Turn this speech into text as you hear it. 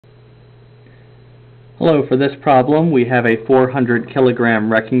Hello, for this problem we have a 400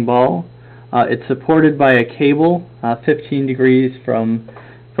 kilogram wrecking ball. It's supported by a cable 15 degrees from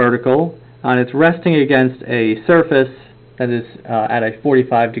vertical, and it's resting against a surface that is at a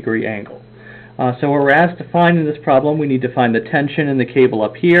 45 degree angle. So what we're asked to find in this problem, we need to find the tension in the cable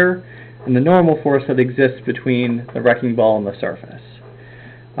up here and the normal force that exists between the wrecking ball and the surface.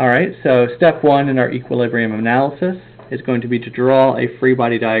 Alright, so step one in our equilibrium analysis is going to be to draw a free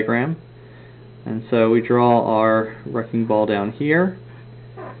body diagram. And so we draw our wrecking ball down here.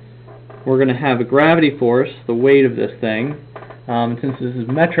 We're going to have a gravity force, the weight of this thing. And since this is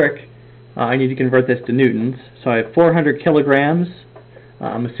metric, I need to convert this to newtons. So I have 400 kilograms.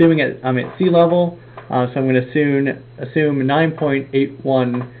 I'm assuming I'm at sea level, so I'm going to assume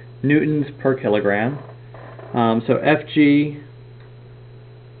 9.81 newtons per kilogram. So Fg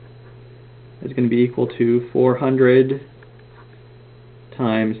is going to be equal to 400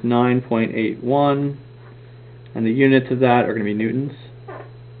 times 9.81, and the units of that are going to be newtons.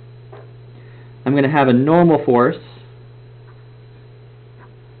 I'm going to have a normal force,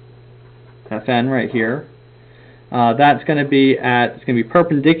 Fn right here. That's going to be it's going to be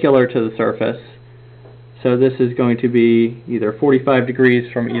perpendicular to the surface. So this is going to be either 45 degrees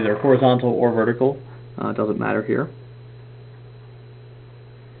from either horizontal or vertical. It doesn't matter here.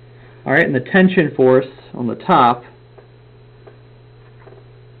 Alright, and the tension force on the top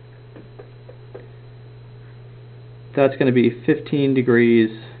that's going to be 15 degrees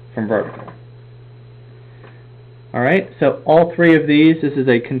from vertical. Alright, so all three of these, this is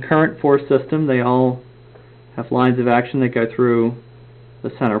a concurrent force system. They all have lines of action that go through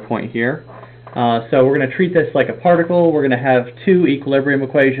the center point here. So we're going to treat this like a particle. We're going to have two equilibrium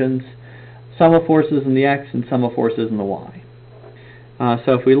equations, sum of forces in the x and sum of forces in the y.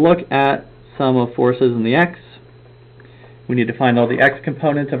 So if we look at sum of forces in the x, we need to find all the x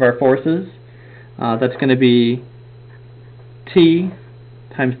components of our forces. That's going to be t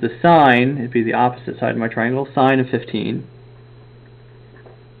times the sine, it'd be the opposite side of my triangle, sine of 15.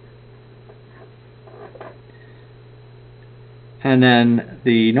 And then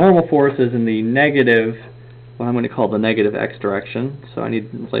the normal force is in the negative, what I'm going to call the negative x direction. So I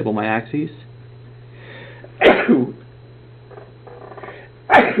need to label my axes.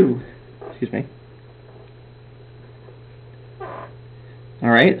 Excuse me.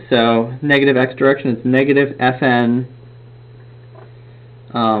 Alright, so negative x direction is negative Fn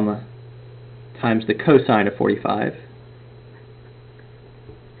times the cosine of 45.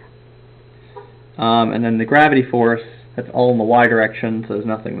 And then the gravity force, that's all in the y direction, so there's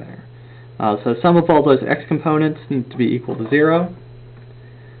nothing there. So sum of all those x components needs to be equal to 0.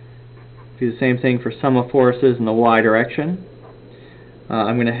 Do the same thing for sum of forces in the y direction.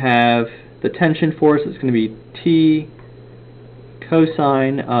 I'm going to have the tension force, it's going to be t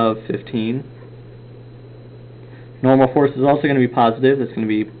cosine of 15. Normal force is also going to be positive. It's going to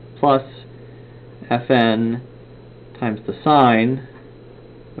be plus Fn times the sine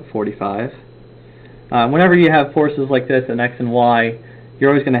of 45. Whenever you have forces like this in x and y,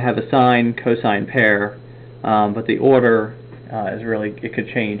 you're always going to have a sine cosine pair, but the order is really, it could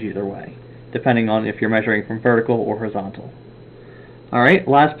change either way, depending on if you're measuring from vertical or horizontal. Alright,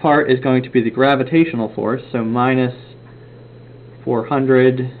 last part is going to be the gravitational force, so minus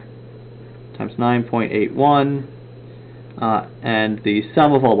 400 times 9.81. And the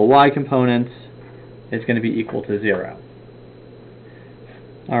sum of all the y components is going to be equal to 0.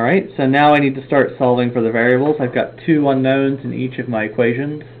 Alright, so now I need to start solving for the variables. I've got two unknowns in each of my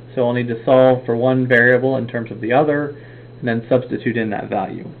equations, so I'll need to solve for one variable in terms of the other, and then substitute in that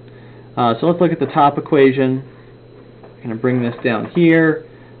value. So let's look at the top equation. I'm going to bring this down here.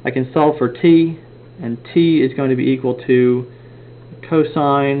 I can solve for t, and t is going to be equal to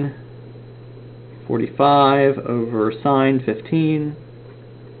cosine 45 over sine 15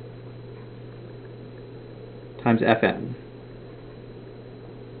 times Fn.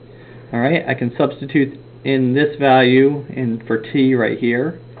 Alright, I can substitute in this value for t right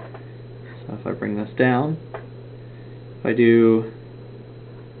here. So if I bring this down, if I do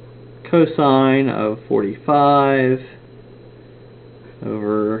cosine of 45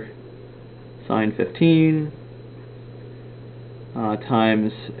 over sine 15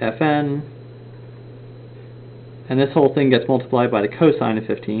 times Fn, and this whole thing gets multiplied by the cosine of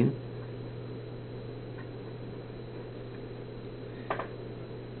 15.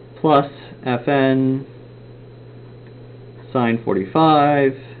 Plus Fn sine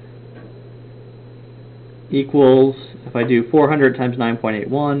 45 equals, if I do 400 times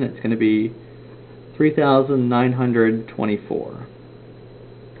 9.81, it's going to be 3,924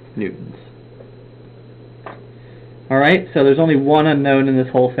 newtons. Alright, so there's only one unknown in this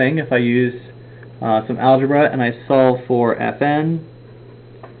whole thing. If I use some algebra, and I solve for Fn,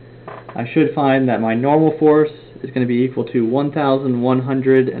 I should find that my normal force is going to be equal to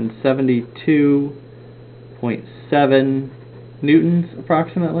 1,172.7 newtons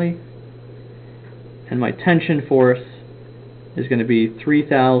approximately, and my tension force is going to be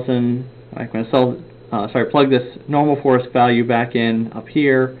 3,000. I'm going to plug this normal force value back in up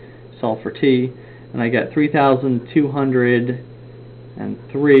here, solve for T, and I get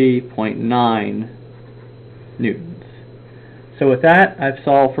 3,203.9 newtons. So with that, I've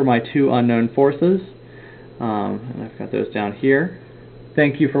solved for my two unknown forces, and I've got those down here.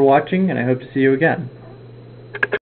 Thank you for watching, and I hope to see you again.